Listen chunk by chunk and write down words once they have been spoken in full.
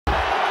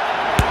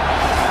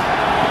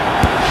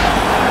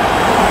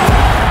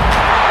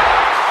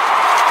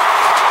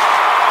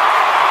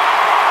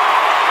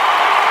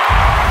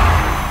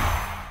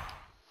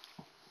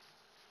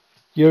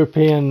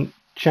European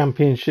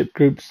Championship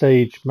Group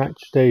Stage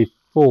Match Day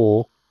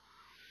 4,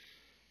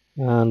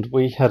 and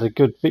we had a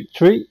good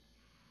victory.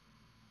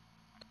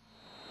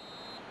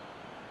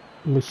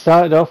 We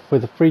started off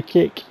with a free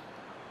kick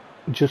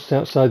just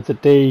outside the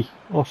D.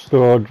 Oscar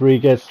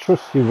Rodriguez,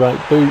 trusty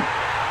right boot,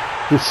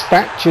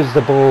 dispatches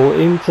the ball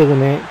into the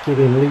net,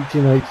 giving Leeds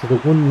United a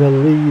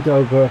 1-0 lead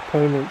over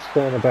opponents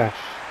Fenerbache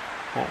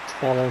at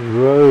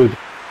Elland Road.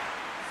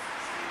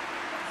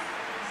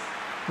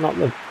 Not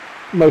the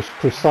most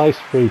precise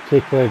free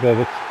kick I've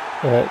ever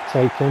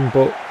taken,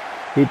 but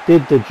it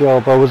did the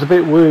job. I was a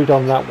bit worried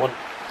on that one.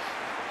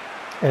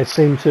 I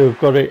seemed to have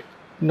got it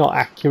not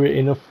accurate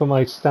enough for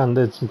my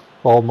standards,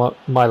 or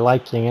my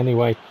liking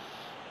anyway.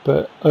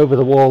 But over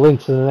the wall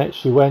into the net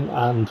she went,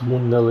 and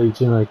 1-0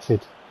 Leeds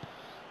United.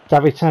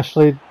 David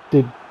Ashley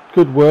did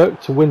good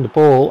work to win the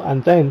ball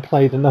and then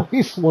played a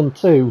nice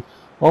 1-2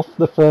 off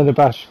the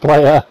Fenerbahce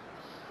player.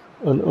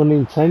 An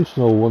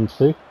unintentional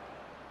 1-2.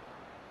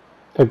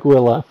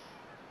 Aguila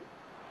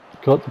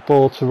got the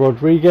ball to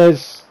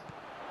Rodriguez,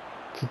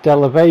 to De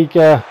La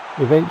Vega,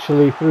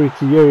 eventually through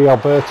to Yuri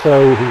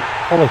Alberto, who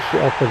polished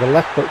it off with a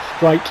left foot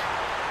strike,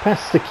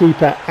 past the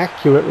keeper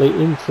accurately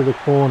into the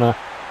corner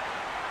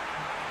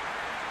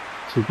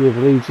to give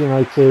Leeds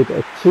United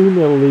a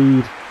 2-0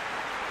 lead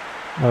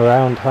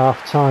around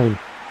half-time.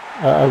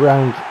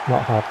 Around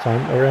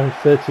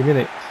 30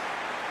 minutes.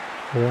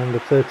 Around the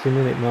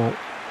 30-minute mark.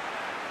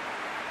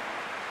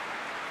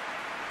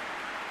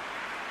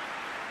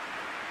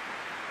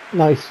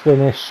 Nice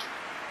finish.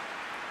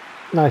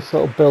 Nice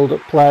little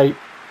build-up play.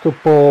 Good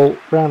ball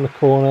round the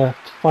corner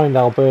to find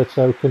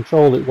Alberto.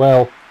 Controlled it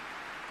well.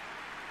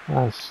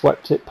 And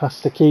swept it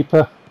past the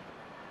keeper.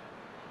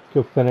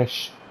 Good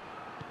finish.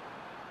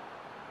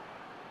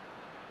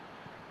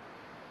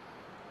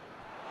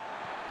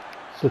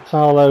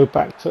 Satalo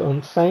back to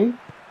Unsane,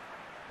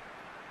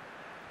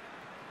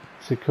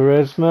 to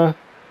Quaresma,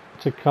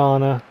 to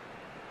Kana,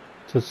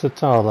 to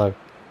Satalo,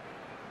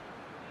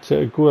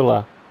 to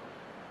Aguila,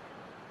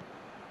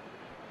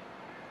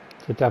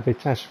 to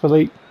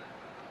Davitashvili,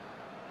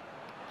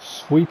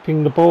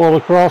 sweeping the ball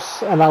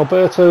across, and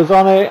Alberto's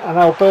on it, and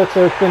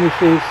Alberto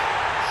finishes,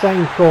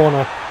 same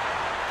corner.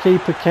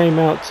 Keeper came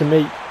out to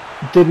meet,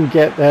 didn't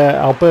get there,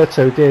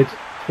 Alberto did.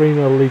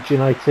 3-0 Leeds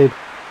United.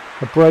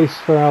 A brace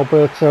for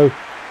Alberto.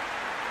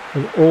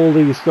 And all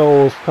these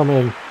goals come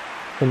in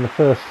the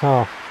first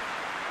half.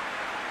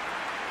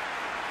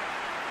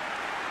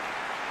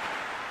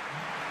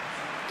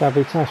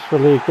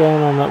 Davitashvili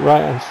again on that right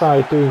hand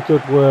side doing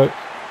good work.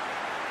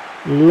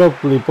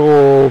 Lovely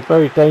ball,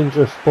 very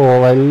dangerous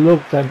ball. I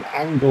love them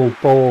angled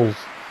balls.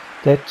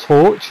 They're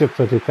torture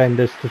for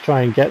defenders to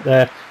try and get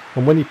there.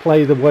 And when you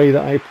play the way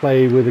that I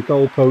play with a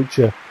goal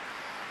poacher,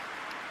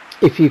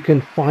 if you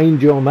can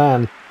find your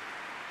man,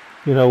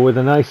 you know, with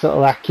a nice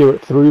little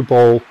accurate through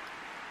ball.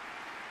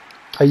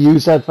 I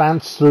use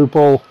advanced through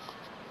ball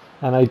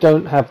and I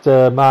don't have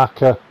the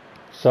marker,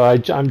 so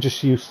I'm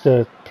just used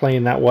to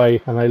playing that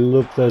way, and I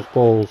love those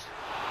balls.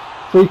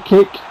 Free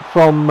kick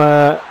from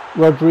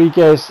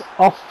Rodriguez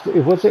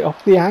was it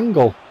off the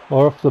angle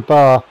or off the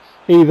bar?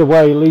 Either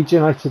way, Leeds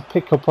United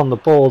pick up on the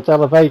ball. De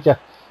La Vega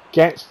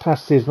gets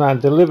past his man,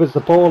 delivers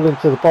the ball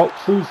into the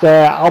box. Who's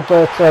there?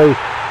 Alberto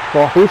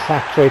for his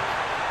hat-trick,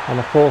 and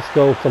a fourth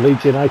goal for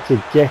Leeds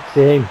United. Get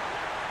in.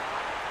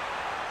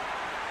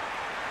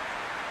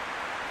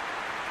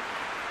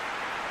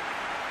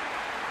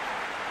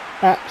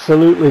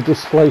 Absolutely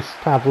displaced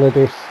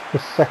Pavlidis, the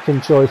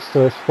second choice to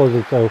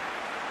Esposito,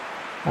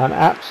 and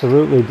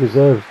absolutely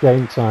deserves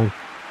game time,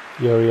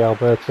 Yuri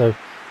Alberto.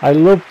 I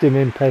loved him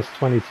in PES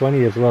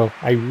 2020 as well,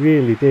 I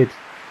really did,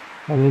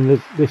 and in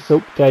this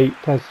update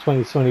PES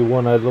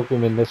 2021 I love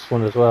him in this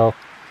one as well.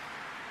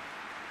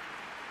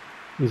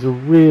 He's a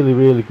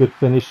really good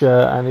finisher,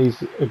 and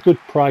he's a good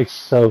price.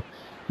 So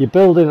you're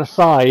building a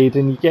side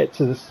and you get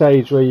to the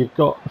stage where you've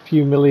got a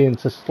few million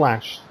to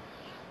splash.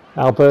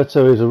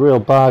 Alberto is a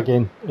real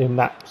bargain in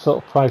that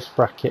sort of price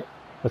bracket.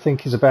 I think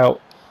he's about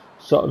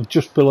sort of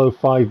just below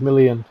 5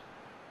 million.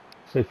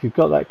 So if you've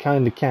got that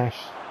kind of cash.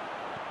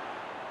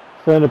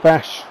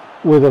 Fenerbache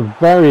with a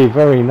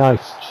very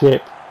nice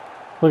chip.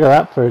 Look at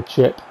that for a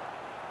chip.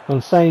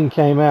 Unsane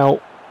came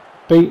out,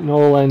 beaten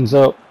all ends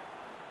up.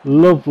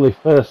 Lovely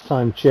first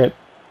time chip.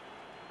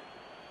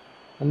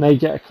 And they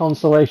get a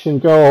consolation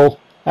goal.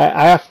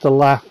 I have to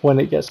laugh when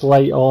it gets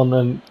late on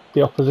and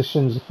the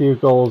opposition's a few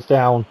goals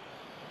down.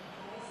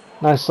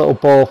 Nice little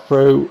ball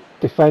through,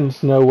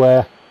 defence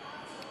nowhere,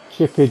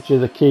 chippage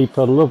of the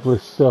keeper, lovely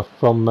stuff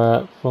from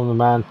the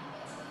man.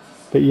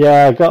 But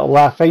yeah, I got to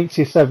laugh.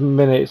 87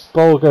 minutes,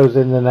 ball goes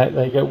in the net,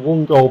 they get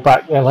one goal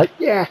back. They're like,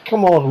 yeah,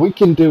 come on, we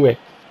can do it.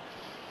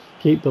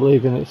 Keep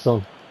believing it,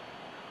 son.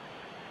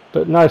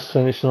 But nice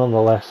finish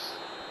nonetheless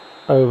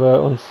over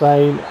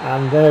Unsane,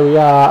 and there we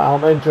are,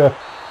 Almendra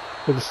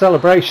with the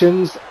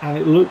celebrations, and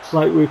it looks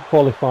like we've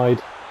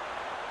qualified.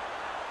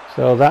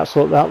 So that's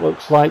what that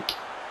looks like.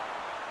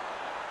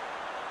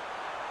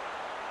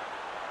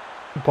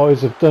 The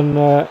boys have done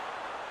a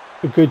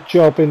good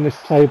job in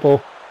this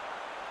table.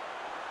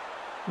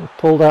 We've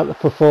pulled out the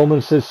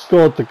performances,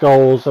 scored the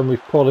goals, and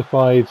we've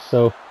qualified.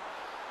 So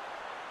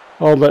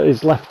all that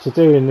is left to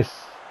do in this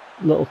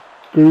little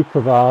group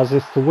of ours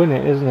is to win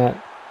it, isn't it?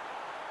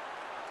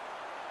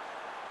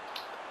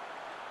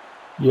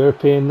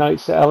 European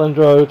nights at Elland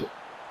Road.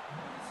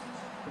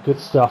 Good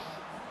stuff.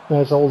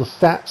 There's all the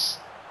stats.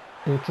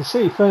 And you can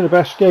see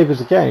Fenerbache gave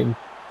us a game.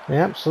 They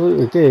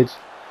absolutely did.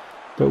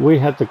 But we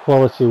had the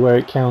quality where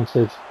it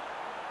counted.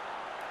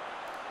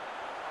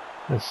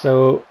 And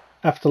so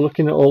after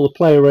looking at all the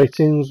player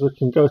ratings, we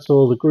can go to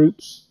all the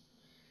groups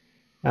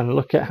and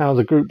look at how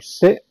the groups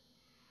sit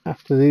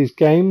after these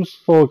games.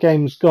 4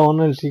 games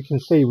gone. As you can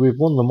see, we've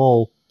won them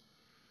all.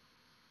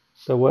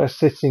 So we're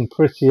sitting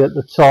pretty at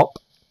the top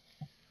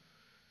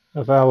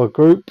of our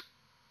group.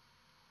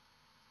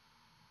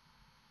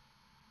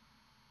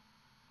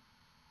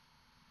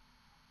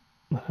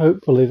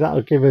 Hopefully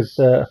that'll give us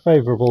a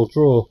favourable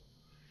draw.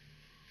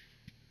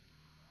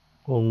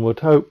 One would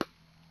hope.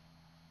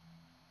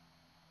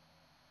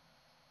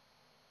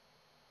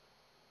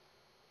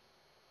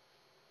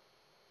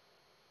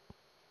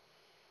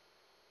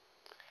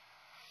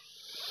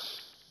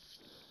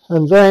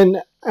 And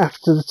then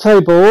after the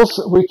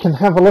tables, we can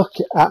have a look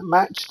at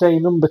match day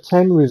number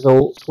 10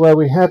 results, where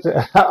we had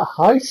a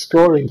high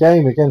scoring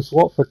game against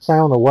Watford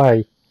Town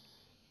away.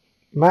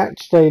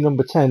 Match day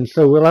number 10,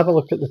 so we'll have a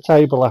look at the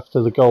table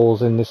after the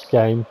goals in this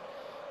game.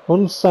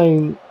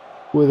 Unsane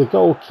with a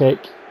goal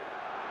kick,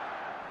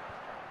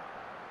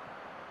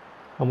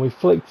 and we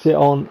flicked it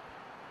onto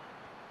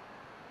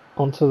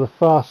the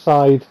far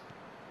side,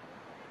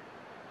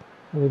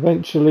 and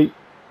eventually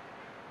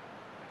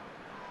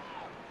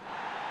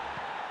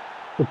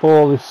the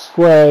ball is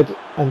squared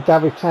and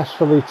David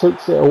Tashfully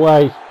tucks it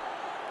away.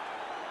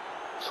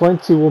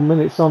 21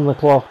 minutes on the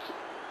clock,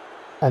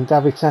 and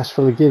David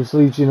Tashfully gives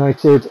Leeds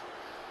United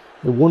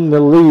the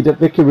 1-0 lead at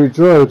Vicarage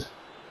Road.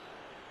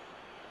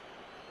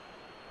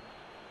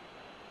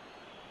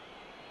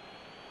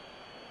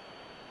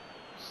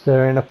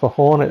 Stirring up a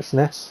hornet's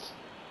nest.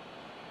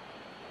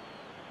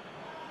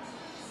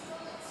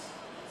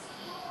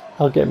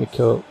 I'll get my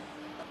coat.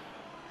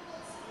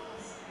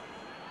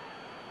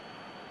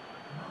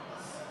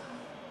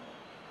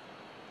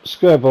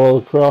 Square ball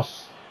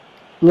across.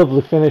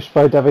 Lovely finish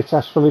by David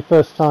Tashfully,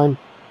 first time.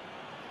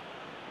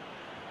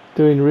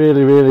 Doing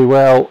really, really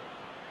well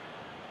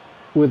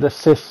with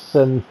assists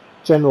and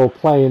general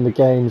play in the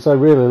games. I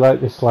really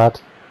like this lad.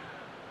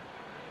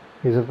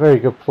 He's a very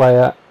good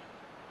player.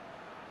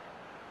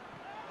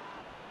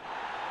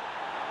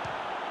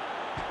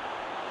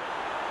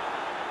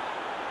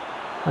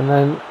 And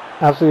then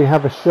as we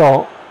have a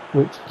shot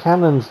which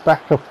cannons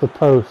back off the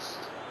post,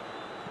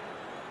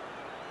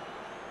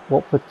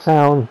 Watford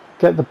Town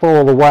get the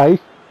ball away,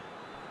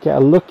 get a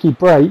lucky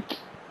break,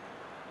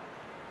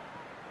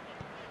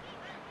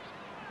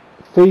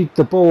 feed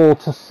the ball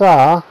to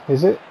Sarr,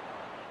 is it?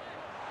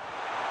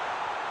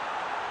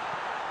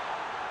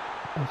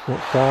 That's not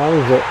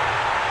Sarr, is it?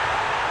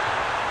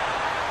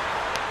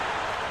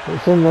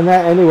 It's in the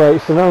net anyway,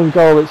 it's an own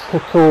goal, it's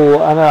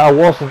Kakul, and I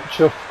wasn't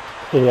chuffed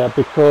here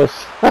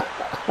because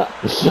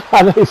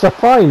and it's a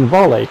fine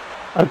volley.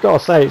 I've got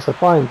to say, it's a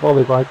fine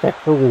volley by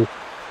Kakul,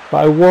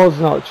 but I was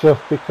not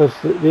chuffed because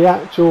the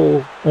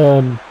actual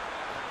the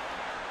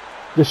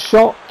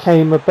shot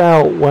came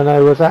about when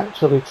I was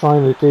actually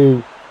trying to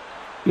do,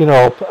 you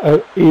know,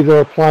 either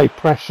apply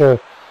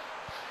pressure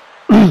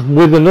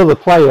with another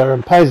player,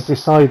 and PES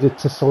decided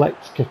to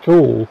select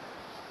Kakul,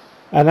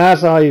 and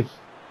as I've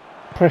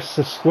pressed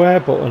the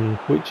square button,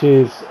 which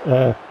is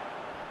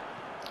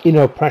you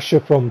know,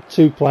 pressure from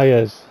 2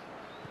 players,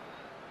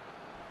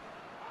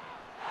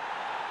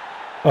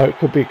 or it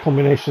could be a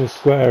combination of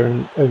square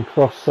and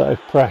cross that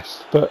I've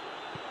pressed, but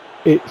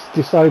it's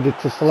decided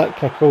to select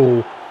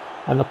Kakul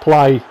and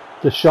apply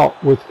the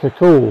shot with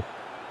Kakul.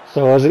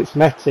 So as it's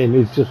met him,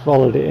 he's just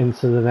volleyed it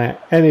into the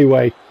net.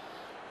 Anyway,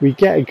 we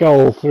get a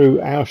goal through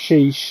our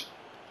Sheesh,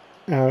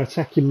 our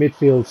attacking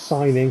midfield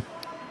signing.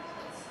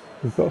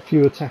 We've got a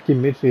few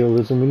attacking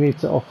midfielders and we need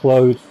to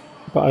offload,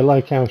 but I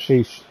like our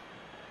Sheesh.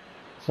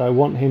 So I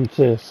want him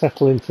to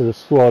settle into the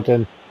squad,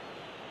 and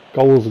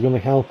goals are going to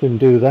help him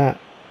do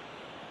that.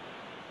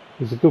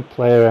 He's a good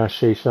player,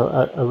 Ashish.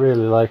 I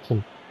really like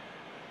him.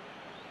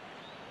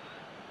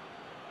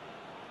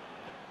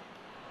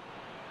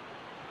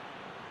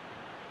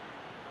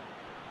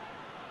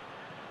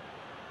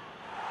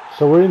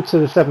 So we're into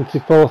the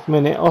 74th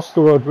minute.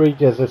 Oscar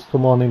Rodriguez has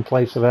come on in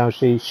place of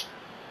Ashish.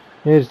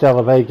 Here's De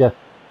La Vega.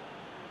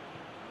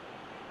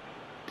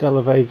 De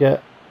La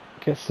Vega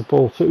gets the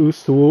ball to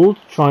Oosterwolde.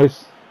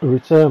 Tries a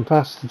return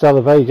pass to De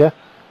La Vega.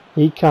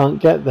 He can't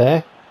get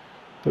there.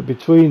 But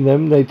between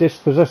them, they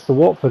dispossess the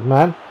Watford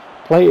man.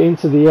 Play it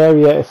into the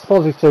area.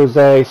 Esposito's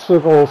there.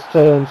 Swivels,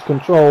 turns,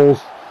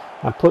 controls,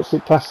 and puts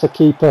it past the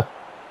keeper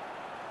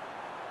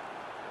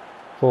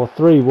for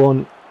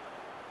 3-1.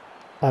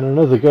 And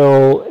another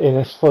goal in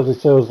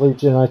Esposito's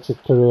Leeds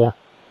United career.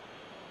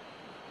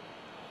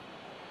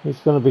 He's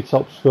going to be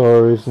top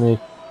scorer, isn't he?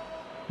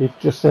 He's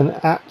just an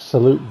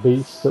absolute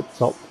beast up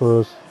top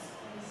for us.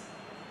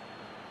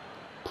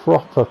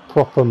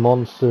 proper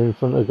monster in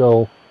front of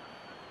goal.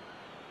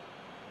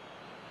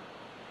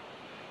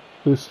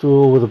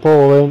 Boosterall with the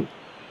ball in.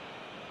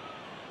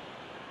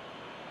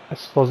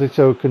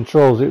 Esposito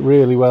controls it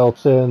really well,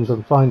 turns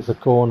and finds the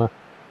corner.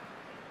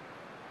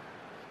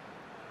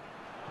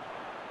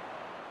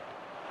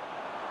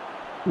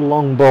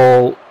 Long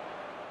ball.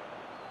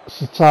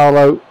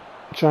 Satalo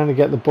trying to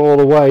get the ball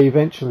away.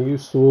 Eventually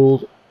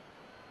Boosterall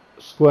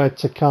squared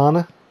to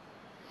Kana.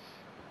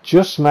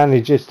 Just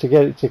manages to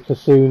get it to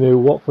Kasunu.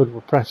 Watford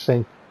were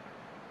pressing.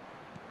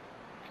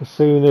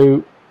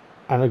 Kasunu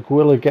and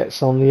Aguila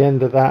gets on the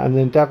end of that, and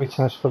then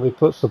Davitashvili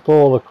puts the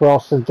ball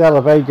across, and De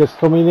La Vega's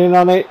coming in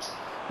on it,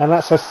 and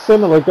that's a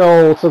similar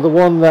goal to the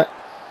one that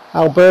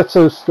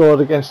Alberto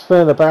scored against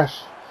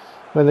Fenerbache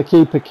when the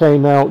keeper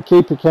came out.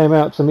 Keeper came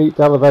out to meet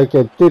De La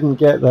Vega, didn't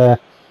get there,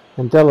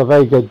 and De La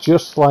Vega,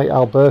 just like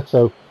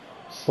Alberto,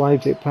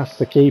 slides it past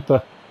the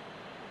keeper.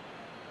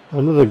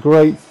 Another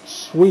great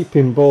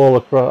sweeping ball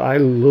across. I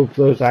love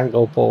those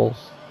angle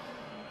balls.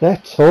 They're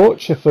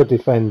torture for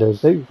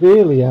defenders, they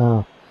really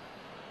are.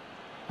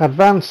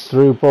 Advanced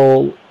through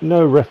ball,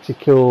 no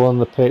reticule on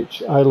the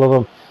pitch. I love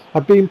them.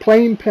 I've been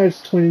playing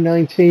PES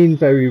 2019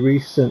 very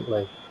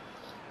recently,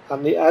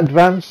 and the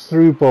advanced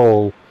through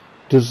ball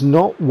does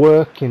not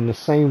work in the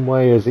same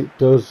way as it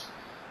does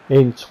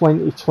in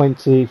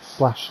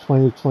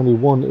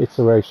 2020/2021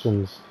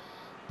 iterations,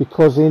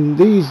 because in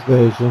these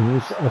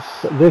versions,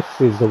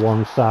 this is the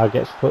one star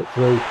gets put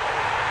through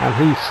and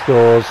he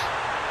scores.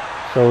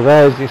 So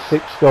there's your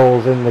 6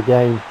 goals in the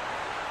game.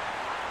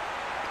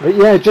 But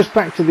yeah, just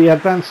back to the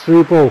advanced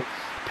through ball.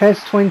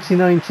 PES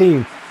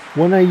 2019,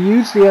 when I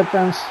use the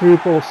advanced through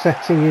ball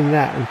setting in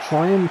that and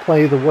try and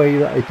play the way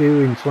that I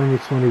do in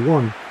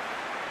 2021,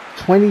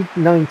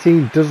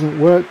 2019 doesn't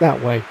work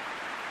that way.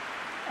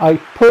 I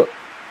put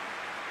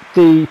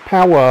the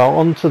power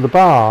onto the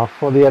bar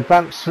for the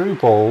advanced through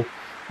ball,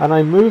 and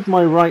I move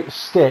my right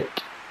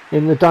stick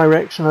in the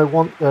direction I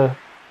want the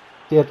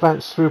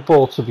advanced through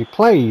ball to be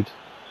played,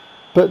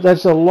 but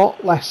there's a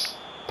lot less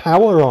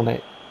power on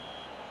it.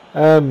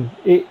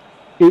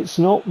 It's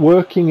not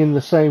working in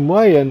the same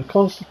way, and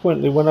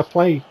consequently when I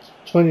play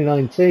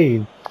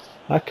 2019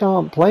 I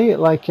can't play it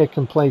like I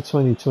can play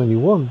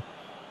 2021.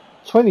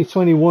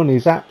 2021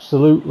 is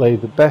absolutely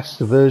the best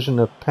version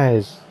of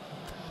PES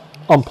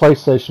on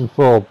PlayStation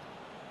 4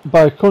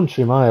 by a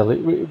country mile.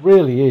 It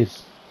really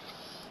is.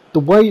 The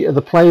weight of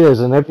the players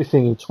and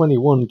everything in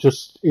 21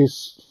 just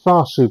is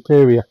far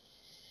superior.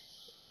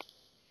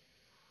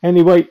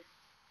 Anyway,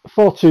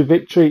 4-2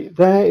 victory.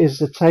 There is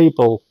the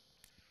table.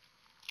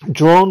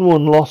 Drawn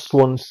 1, lost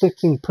 1,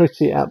 sitting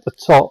pretty at the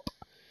top.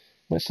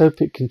 Let's hope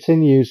it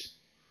continues.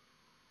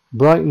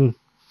 Brighton,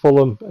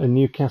 Fulham and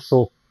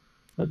Newcastle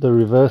at the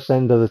reverse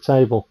end of the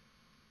table.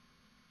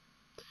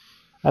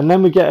 And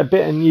then we get a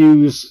bit of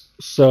news,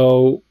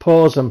 so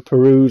pause and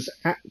peruse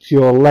at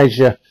your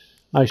leisure.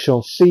 I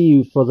shall see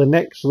you for the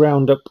next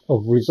roundup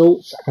of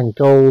results and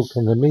goals.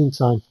 In the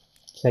meantime,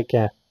 take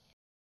care.